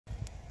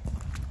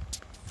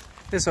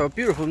This is our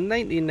beautiful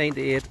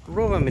 1998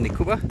 Rover Mini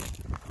Cooper.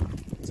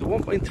 It's a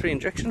 1.3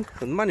 injection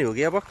with manual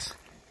gearbox.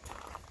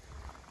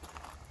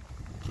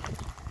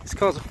 This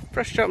car's a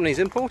fresh Japanese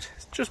import.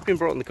 It's just been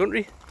brought in the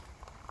country.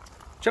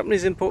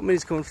 Japanese import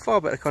Minis come in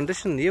far better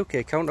condition than the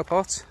UK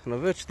counterparts and are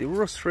virtually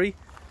rust free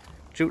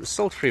due to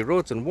salt free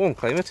roads and warm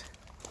climate.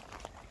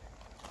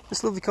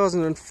 This lovely car's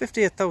run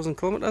 58,000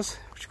 kilometres,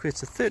 which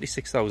equates to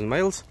 36,000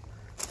 miles.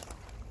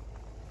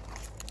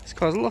 This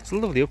car's lots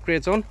of lovely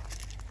upgrades on.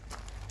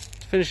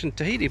 It's finished in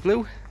Tahiti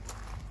blue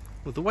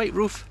with the white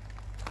roof,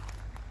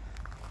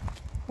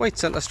 white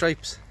centre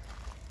stripes.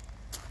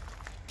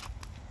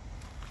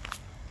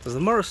 There's the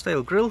Morris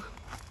style grille,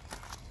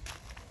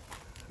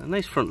 a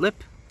nice front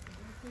lip,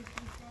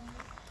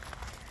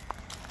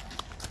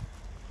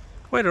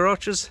 wider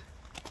arches,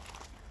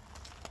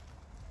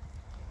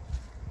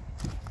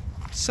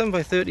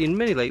 7x13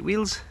 mini light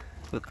wheels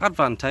with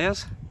Advan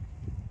tyres,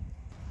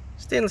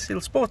 stainless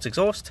steel sports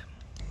exhaust.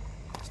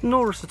 There's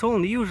no rust at all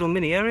in the usual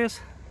Mini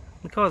areas.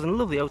 The car's in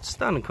lovely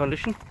outstanding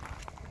condition.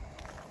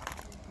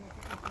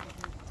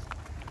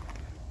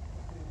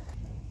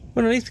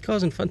 Underneath, the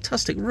car's in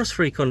fantastic rust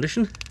free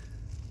condition.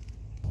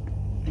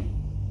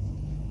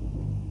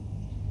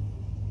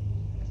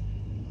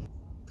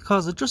 The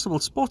car's adjustable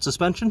sports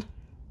suspension.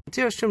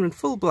 Interior is trimmed in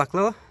full black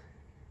leather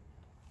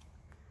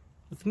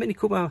with the Mini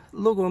Cooper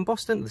logo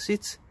embossed into the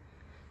seats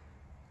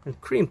and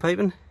cream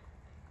piping.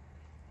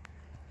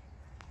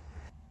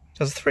 It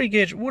has a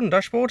 3-gauge wooden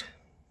dashboard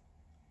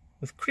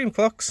with cream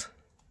clocks,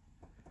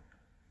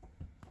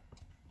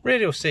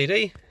 radio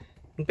CD,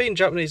 and being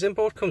Japanese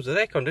import comes with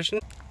air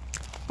conditioning.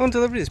 On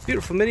delivery, this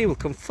beautiful Mini will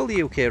come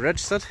fully UK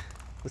registered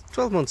with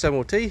 12 months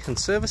MOT and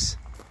service.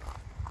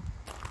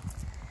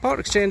 Part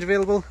exchange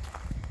available.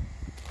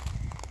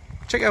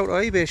 Check out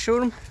our eBay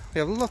showroom. We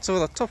have lots of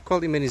other top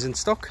quality Minis in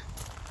stock.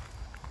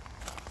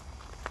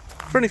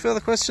 For any further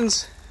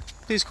questions,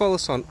 please call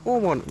us on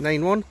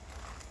 0191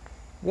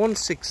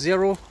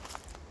 160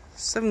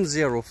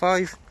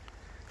 705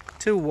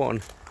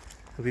 21.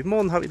 We'll be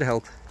more than happy to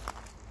help.